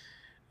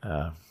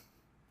 I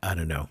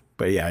don't know,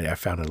 but yeah, I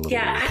found it a little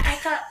weird.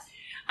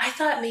 I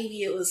thought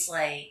maybe it was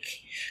like,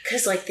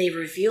 because like they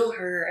reveal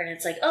her and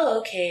it's like, oh,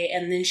 okay.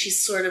 And then she's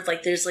sort of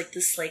like, there's like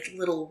this like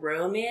little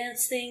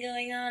romance thing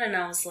going on. And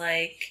I was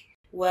like,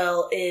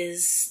 well,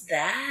 is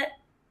that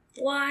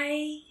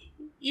why?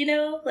 You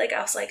know, like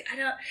I was like, I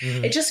don't,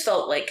 it just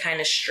felt like kind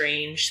of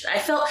strange. I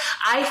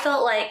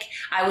felt like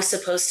I was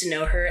supposed to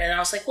know her. And I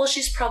was like, well,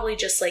 she's probably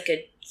just like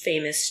a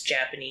famous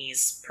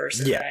Japanese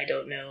person that I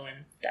don't know.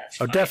 And that's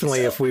fine.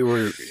 Definitely. So, if we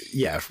were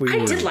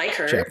did like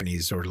her.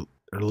 Japanese or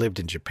lived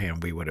in Japan,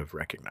 we would have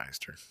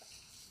recognized her.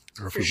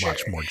 Or if we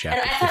watched more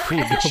Japanese. If we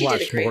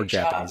watched more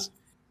Japanese.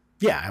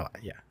 Yeah.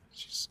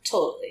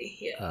 Totally.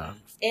 Yeah.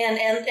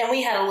 And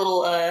we had a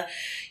little,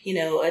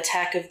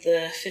 Attack of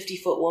the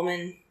 50-Foot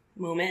Woman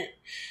moment.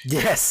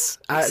 Yes.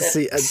 I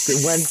see.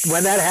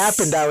 When that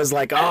happened, I was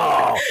like,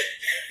 oh,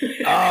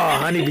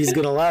 Honeybee's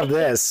going to love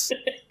this.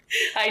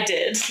 I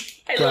did.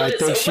 I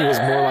think she was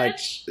more like,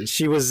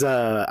 she was,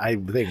 I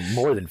think,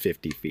 more than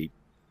 50 feet.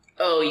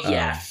 Oh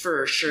yeah,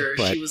 for sure.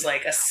 She was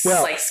like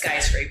like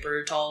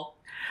skyscraper tall.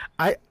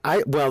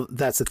 Well,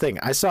 that's the thing.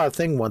 I saw a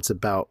thing once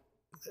about,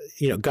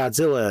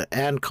 Godzilla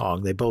and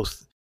Kong. They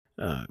both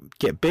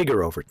get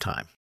bigger over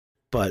time.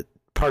 But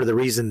part of the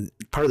reason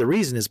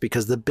is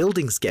because the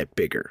buildings get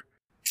bigger.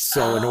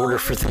 So in order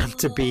for them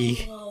to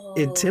be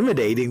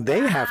intimidating, they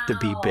have to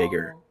be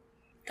bigger.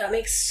 That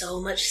makes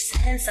so much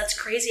sense. That's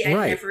crazy. I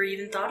never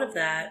even thought of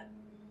that.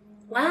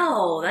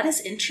 Wow, that is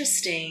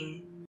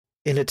interesting.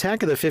 In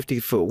Attack of the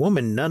 50-Foot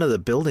Woman, none of the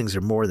buildings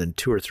are more than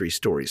 2 or 3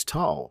 stories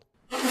tall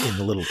in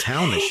the little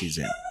town that she's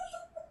in.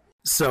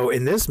 So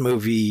in this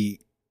movie,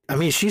 I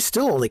mean, she's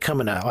still only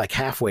coming out like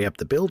halfway up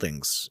the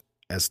buildings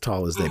as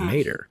tall as they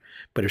made her.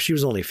 But if she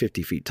was only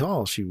 50 feet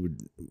tall, she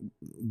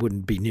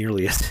wouldn't be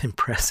nearly as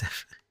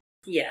impressive.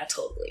 Yeah,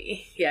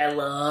 totally. Yeah, I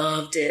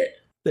loved it.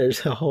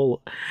 There's a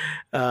whole,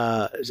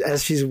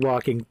 as she's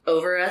walking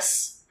over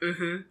us.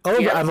 Mm-hmm.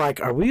 Over, yep. I'm like,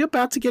 are we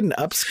about to get an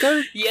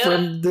upskirt?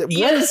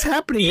 What is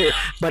happening here?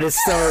 But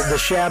it's so, the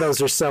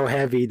shadows are so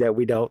heavy that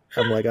we don't,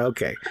 I'm like,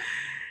 okay.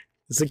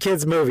 It's a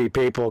kid's movie,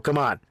 people. Come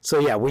on. So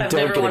yeah, we don't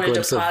get a glimpse of... I've never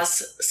wanted to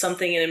pause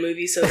something in a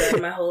movie so bad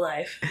in my whole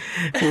life.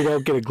 We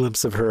don't get a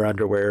glimpse of her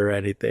underwear or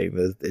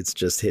anything. It's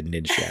just hidden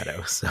in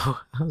shadow. So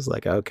I was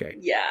like, okay.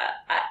 Yeah,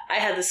 I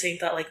had the same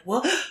thought, like,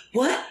 what?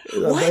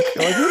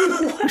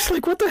 It's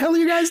like, what the hell are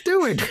you guys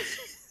doing?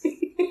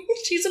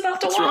 She's about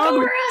to walk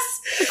over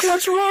us. Like,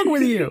 what's wrong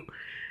with you?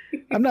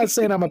 I'm not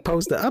saying I'm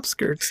opposed to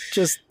upskirts.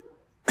 Just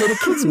in a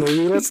kid's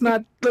movie, let's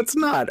not,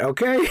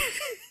 okay?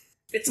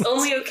 It's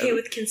only okay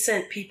with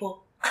consent, people.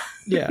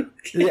 Yeah,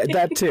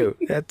 that too.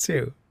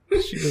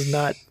 She was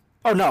not.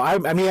 Oh no,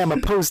 I mean, I'm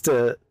opposed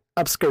to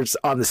upskirts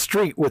on the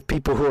street with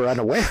people who are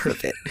unaware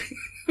of it.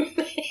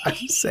 I'm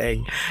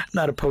saying I'm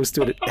not opposed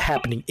to it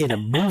happening in a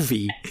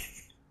movie,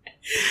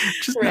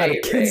 just not a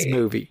kids'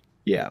 movie.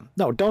 Yeah,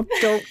 no, don't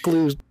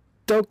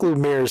glue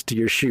mirrors to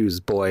your shoes,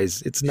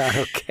 boys. It's not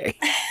okay.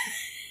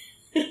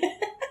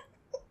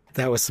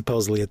 That was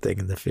supposedly a thing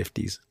in the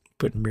 50s.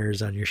 Putting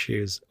mirrors on your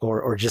shoes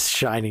or just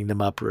shining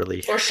them up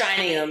really. Or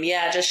shining them.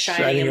 Yeah, just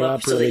shining them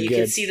up so really that you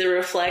can see the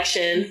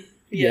reflection.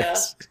 Yeah.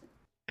 Yes.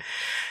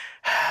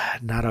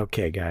 Not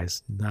okay,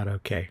 guys. Not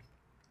okay.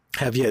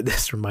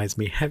 This reminds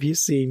me, have you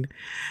seen,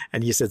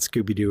 and you said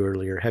Scooby-Doo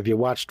earlier, have you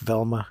watched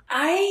Velma?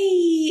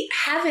 I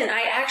haven't.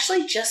 I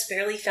actually just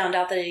barely found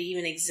out that it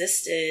even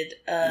existed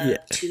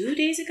 2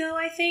 days ago,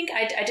 I think.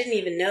 I didn't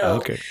even know. Oh,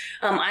 okay.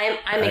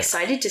 I'm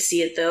excited to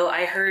see it, though.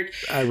 I heard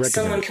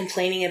someone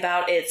complaining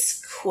about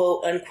its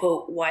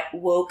quote-unquote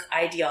woke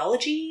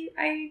ideology,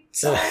 I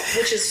saw,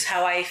 which is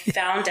how I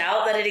found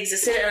out that it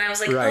existed, and I was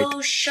like,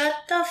 oh, shut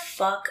the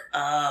fuck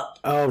up.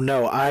 Oh,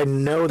 no. I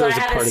know there's a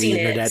part of the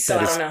internet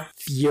that is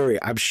furious.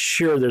 I'm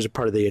sure there's a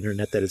part of the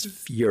internet that is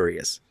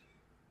furious.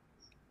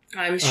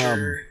 I'm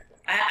sure.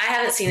 I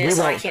haven't seen it,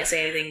 so I can't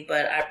say anything,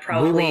 but I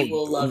probably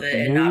will love it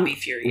and not be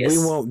furious.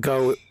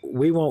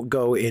 We won't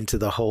go into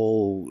the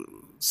whole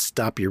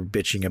stop your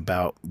bitching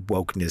about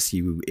wokeness,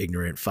 you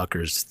ignorant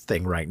fuckers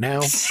thing right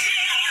now.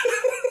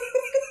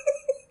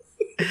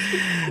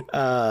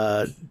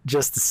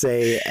 Just to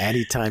say,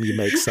 anytime you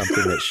make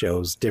something that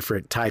shows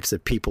different types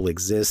of people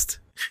exist,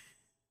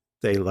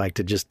 they like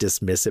to just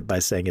dismiss it by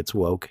saying it's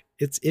woke.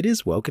 It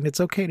is woke, and it's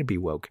okay to be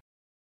woke.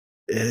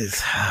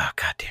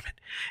 God damn it.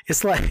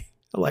 It's like,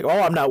 oh,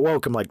 I'm not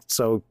woke. I'm like,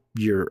 so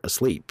you're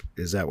asleep.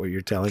 Is that what you're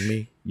telling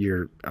me?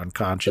 You're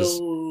unconscious?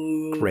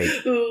 Ooh. Great.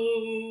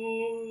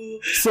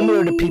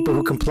 Similar to people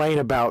who complain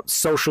about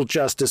social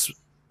justice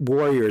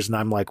warriors, and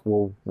I'm like,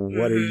 well,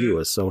 what are you,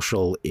 a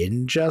social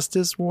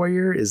injustice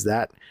warrior? Is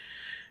that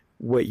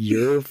what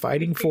you're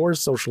fighting for?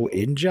 Social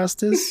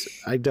injustice?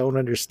 I don't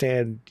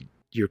understand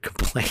your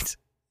complaint.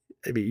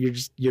 I mean,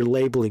 you're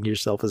labeling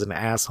yourself as an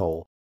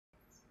asshole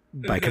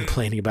by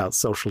complaining about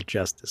social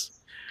justice.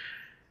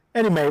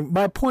 Anyway,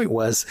 my point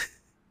was,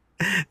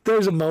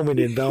 there's a moment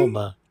in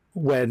Velma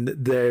when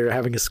they're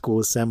having a school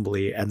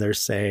assembly and they're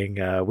saying,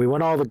 we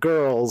want all the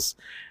girls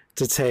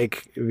to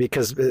take,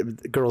 because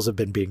girls have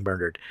been being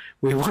murdered,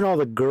 we want all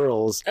the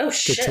girls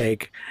to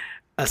take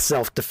a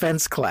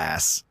self-defense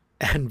class.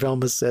 And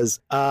Velma says,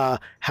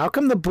 how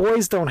come the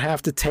boys don't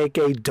have to take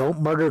a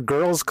don't murder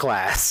girls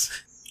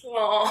class?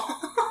 Aww.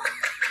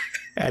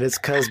 And it's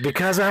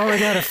because I only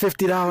got a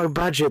 $50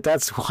 budget.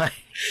 That's why.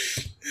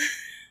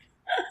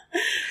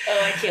 Oh,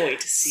 I can't wait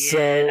to see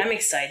it. I'm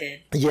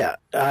excited. Yeah,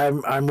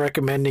 I'm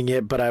recommending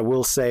it, but I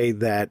will say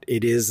that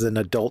it is an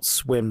Adult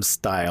Swim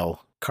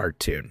style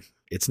cartoon.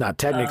 It's not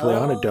technically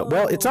on Adult.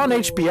 Well, it's on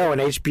HBO,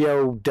 and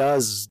HBO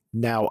does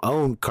now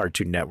own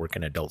Cartoon Network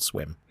and Adult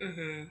Swim.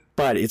 Mm-hmm.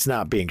 But it's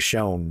not being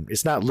shown.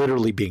 It's not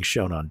literally being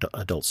shown on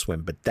Adult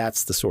Swim, but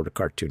that's the sort of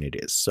cartoon it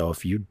is. So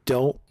if you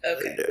don't,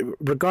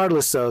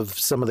 regardless of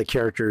some of the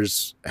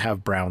characters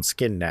have brown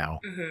skin now,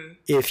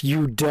 if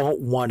you don't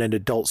want an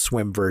Adult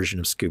Swim version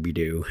of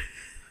Scooby-Doo,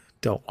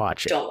 don't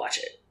watch it. Don't watch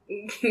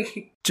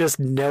it. Just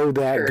know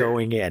that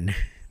going in,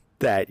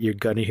 that you're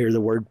going to hear the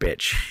word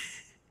bitch.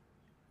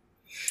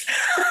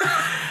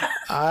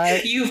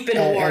 You've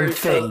been warned,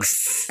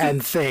 folks.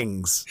 And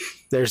things.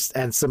 There's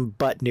some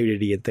butt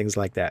nudity and things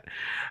like that.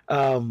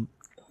 Damn.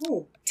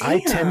 I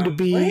tend to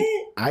be.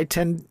 What?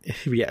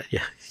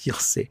 You'll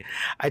see.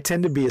 I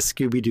tend to be a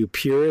Scooby-Doo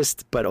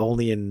purist, but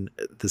only in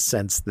the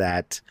sense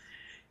that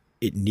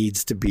it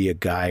needs to be a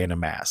guy in a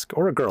mask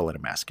or a girl in a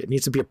mask. It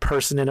needs to be a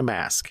person in a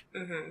mask.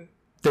 Mm-hmm.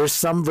 There's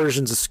some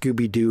versions of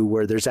Scooby-Doo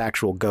where there's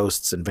actual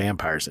ghosts and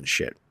vampires and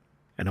shit.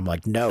 And I'm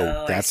like,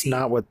 no, that's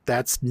not what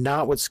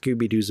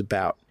Scooby-Doo's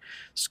about.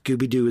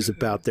 Scooby-Doo is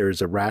about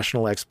there's a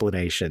rational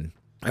explanation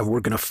and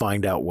we're going to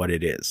find out what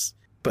it is.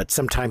 But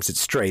sometimes it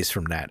strays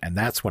from that. And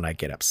that's when I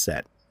get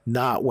upset.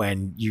 Not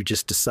when you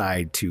just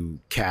decide to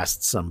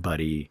cast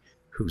somebody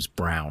who's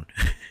brown.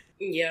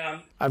 Yeah.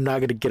 I'm not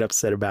going to get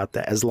upset about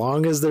that. As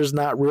long as there's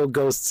not real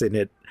ghosts in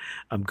it,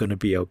 I'm going to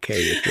be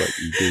okay with what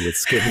you do with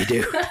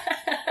Scooby-Doo.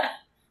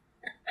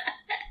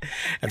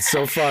 And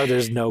so far,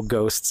 there's no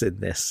ghosts in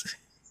this.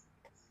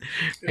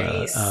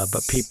 Nice.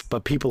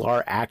 But people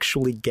are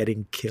actually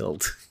getting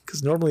killed.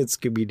 Because normally in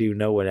Scooby-Doo,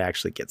 no one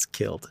actually gets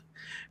killed.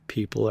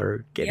 People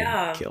are getting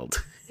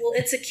killed. Well,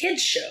 it's a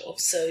kid's show,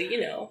 so,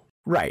 you know.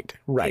 Right.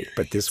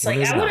 But this it's one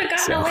like, is I not. would have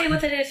gotten away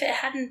with it if it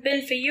hadn't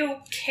been for you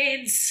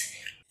kids.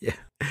 Yeah.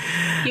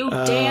 You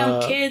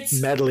damn kids.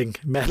 Meddling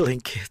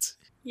kids.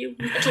 You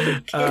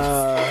meddling kids.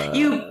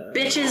 You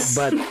bitches.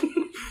 But,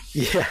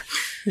 yeah.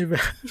 I would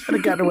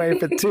have gotten away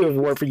with it too if it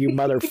weren't for you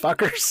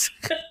motherfuckers.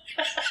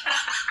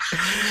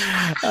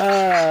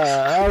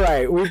 All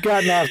right. We've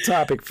gotten off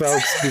topic,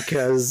 folks,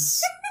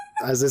 because,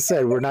 as I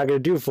said, we're not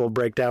going to do a full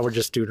breakdown. We're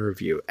just doing a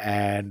review.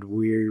 And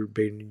we've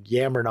been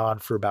yammering on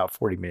for about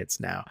 40 minutes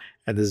now.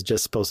 And this is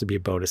just supposed to be a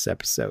bonus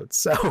episode.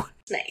 So,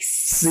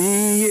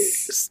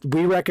 nice.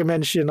 We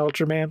recommend Shin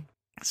Ultraman.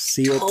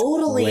 See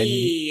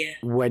totally.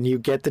 it when you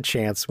get the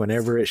chance,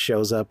 whenever it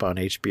shows up on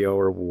HBO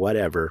or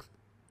whatever.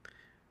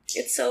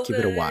 It's so Give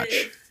good. it a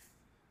watch.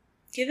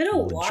 Give it a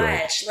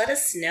watch. Let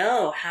us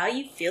know how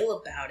you feel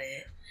about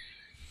it.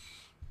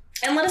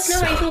 And let us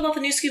know how you feel about the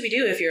new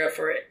Scooby-Doo if you're up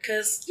for it.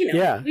 Because, you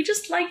know, we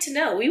just like to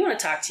know. We want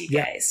to talk to you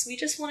guys. We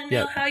just want to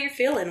know how you're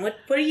feeling. What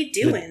are you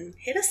doing?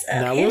 Hit us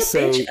up. Hit a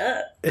bitch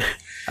up.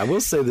 I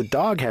will say the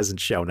dog hasn't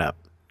shown up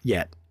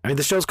yet. I mean,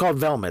 the show's called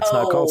Velma. It's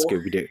not called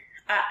Scooby-Doo.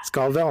 It's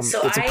called Velma.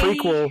 So it's a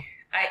prequel.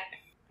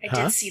 I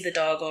did see the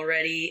dog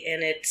already,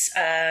 and it's,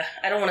 I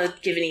don't want to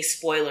give any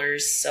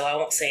spoilers, so I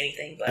won't say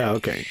anything. But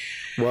okay.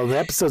 Well, the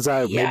episode's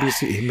out. Yeah.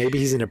 Maybe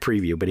he's in a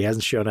preview, but he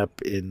hasn't shown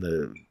up in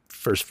the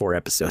first 4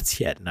 episodes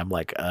yet. And I'm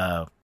like,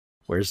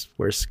 where's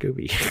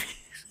Scooby?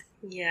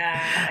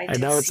 Yeah, I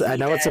know it's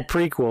a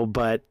prequel,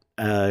 but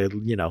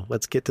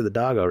let's get to the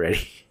dog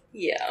already.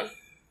 Yeah.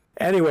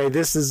 Anyway,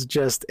 this is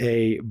just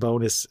a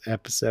bonus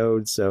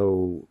episode,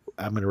 so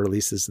I'm going to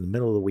release this in the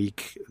middle of the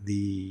week.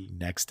 The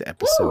next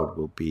episode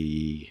will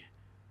be,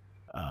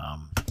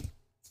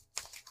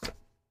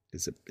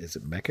 is it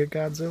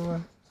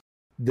Mechagodzilla?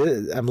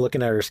 I'm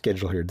looking at our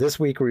schedule here. This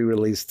week we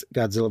released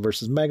Godzilla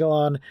vs.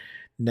 Megalon.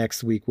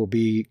 Next week will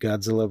be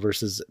Godzilla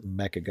vs.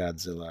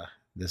 Mechagodzilla.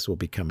 This will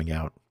be coming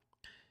out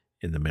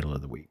in the middle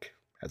of the week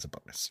as a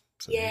bonus.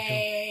 So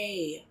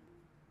yay!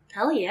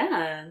 Hell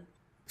yeah!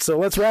 So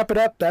let's wrap it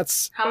up.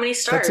 That's how many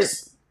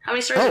stars? How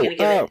many stars are you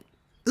gonna give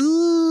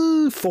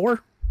it? 4.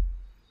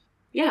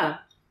 Yeah.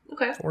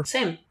 Okay. 4.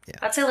 Same. Yeah.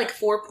 I'd say like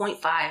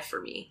 4.5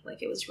 for me.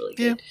 Like it was really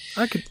good.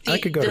 Yeah, I could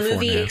go to 4 now. The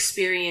movie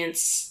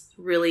experience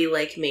really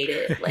like made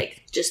it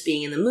like just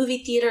being in the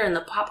movie theater and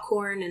the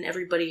popcorn and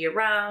everybody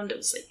around. It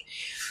was like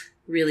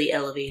really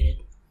elevated.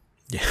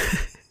 Yeah.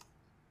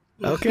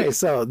 Okay,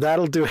 so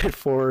that'll do it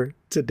for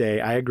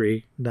today. I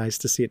agree. Nice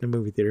to see it in a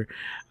movie theater.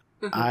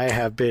 Mm-hmm. I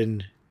have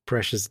been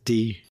Precious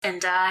D.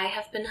 And I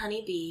have been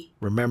Honey B.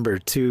 Remember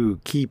to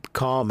keep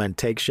calm and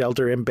take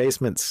shelter in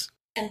basements.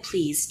 And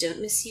please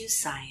don't misuse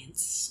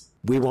science.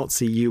 We won't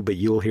see you, but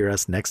you'll hear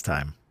us next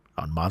time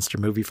on Monster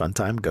Movie Fun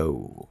Time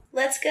Go.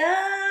 Let's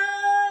go!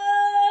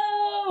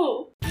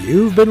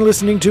 You've been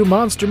listening to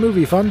Monster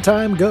Movie Fun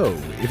Time Go.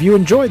 If you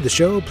enjoyed the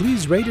show,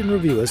 please rate and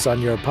review us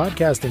on your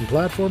podcasting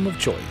platform of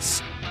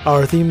choice.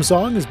 Our theme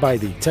song is by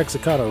the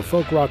Texicano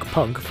Folk Rock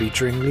Punk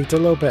featuring Lita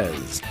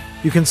Lopez.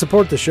 You can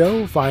support the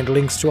show, find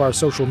links to our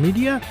social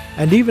media,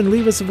 and even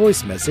leave us a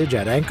voice message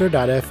at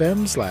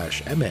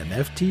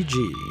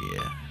anchor.fm/MMFTG.